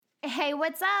Hey,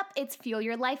 what's up? It's Fuel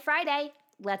Your Life Friday.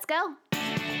 Let's go.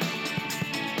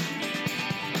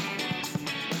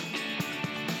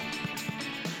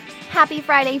 Happy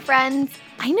Friday, friends.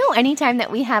 I know anytime that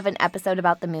we have an episode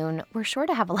about the moon, we're sure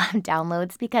to have a lot of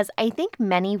downloads because I think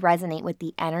many resonate with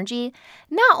the energy.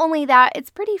 Not only that, it's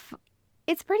pretty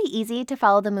easy to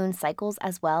follow the moon cycles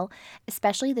as well,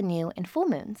 especially the new and full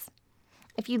moons.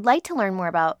 If you'd like to learn more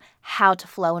about how to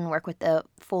flow and work with the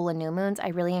full and new moons, I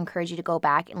really encourage you to go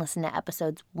back and listen to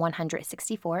episodes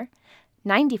 164,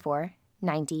 94,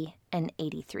 90, and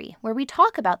 83, where we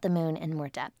talk about the moon in more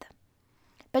depth.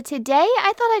 But today,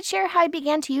 I thought I'd share how I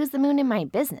began to use the moon in my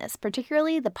business,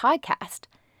 particularly the podcast.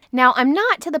 Now, I'm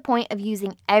not to the point of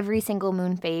using every single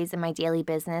moon phase in my daily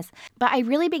business, but I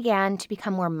really began to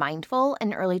become more mindful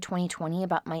in early 2020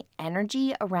 about my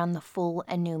energy around the full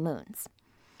and new moons.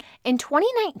 In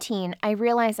 2019, I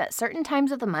realized at certain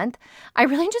times of the month, I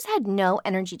really just had no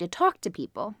energy to talk to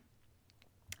people.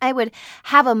 I would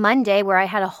have a Monday where I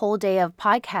had a whole day of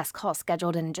podcast calls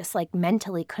scheduled and just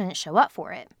mentally couldn't show up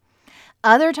for it.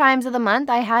 Other times of the month,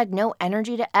 I had no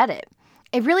energy to edit.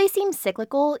 It really seemed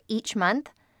cyclical each month,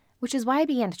 which is why I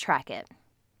began to track it.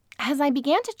 As I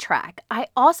began to track, I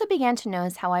also began to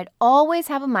notice how I'd always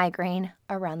have a migraine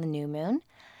around the new moon.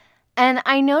 And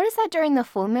I noticed that during the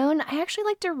full moon, I actually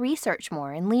like to research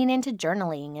more and lean into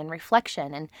journaling and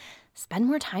reflection and spend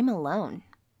more time alone.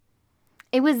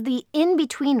 It was the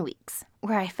in-between weeks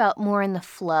where I felt more in the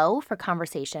flow for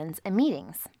conversations and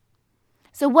meetings.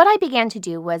 So what I began to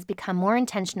do was become more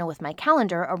intentional with my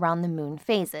calendar around the moon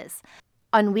phases.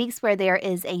 On weeks where there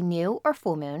is a new or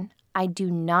full moon, I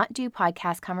do not do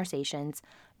podcast conversations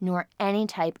nor any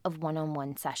type of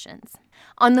one-on-one sessions.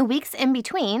 On the weeks in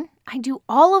between, I do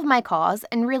all of my calls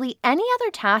and really any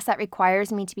other task that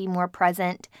requires me to be more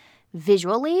present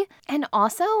visually and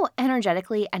also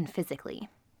energetically and physically.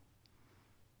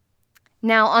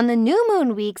 Now, on the new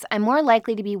moon weeks, I'm more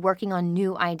likely to be working on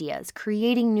new ideas,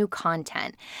 creating new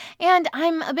content, and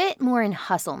I'm a bit more in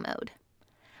hustle mode.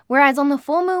 Whereas on the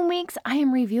full moon weeks, I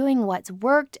am reviewing what's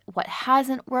worked, what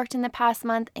hasn't worked in the past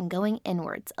month, and going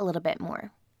inwards a little bit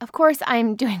more. Of course,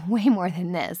 I'm doing way more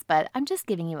than this, but I'm just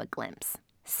giving you a glimpse.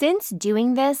 Since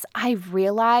doing this, I've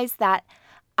realized that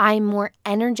I'm more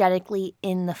energetically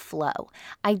in the flow.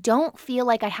 I don't feel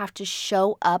like I have to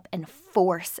show up and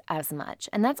force as much,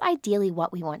 and that's ideally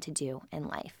what we want to do in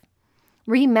life.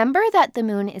 Remember that the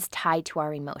moon is tied to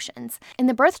our emotions. In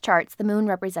the birth charts, the moon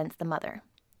represents the mother.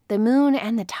 The moon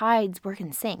and the tides work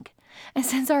in sync. And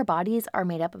since our bodies are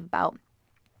made up of about,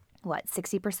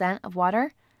 60% of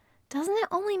water, doesn't it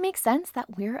only make sense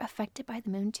that we're affected by the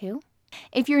moon too?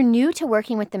 If you're new to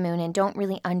working with the moon and don't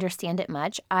really understand it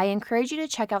much, I encourage you to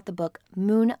check out the book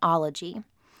Moonology.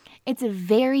 It's a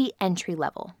very entry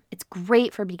level. It's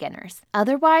great for beginners.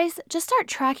 Otherwise, just start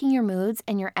tracking your moods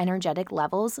and your energetic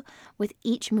levels with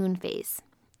each moon phase.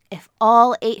 If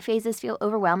all 8 phases feel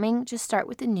overwhelming, just start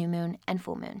with the new moon and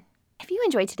full moon. If you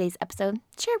enjoyed today's episode,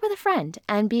 share it with a friend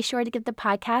and be sure to give the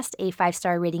podcast a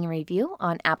 5-star rating and review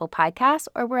on Apple Podcasts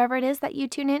or wherever it is that you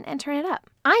tune in and turn it up.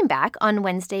 I'm back on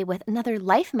Wednesday with another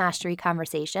life mastery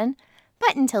conversation,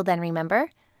 but until then, remember,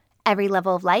 every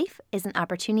level of life is an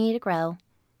opportunity to grow.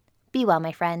 Be well,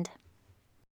 my friend.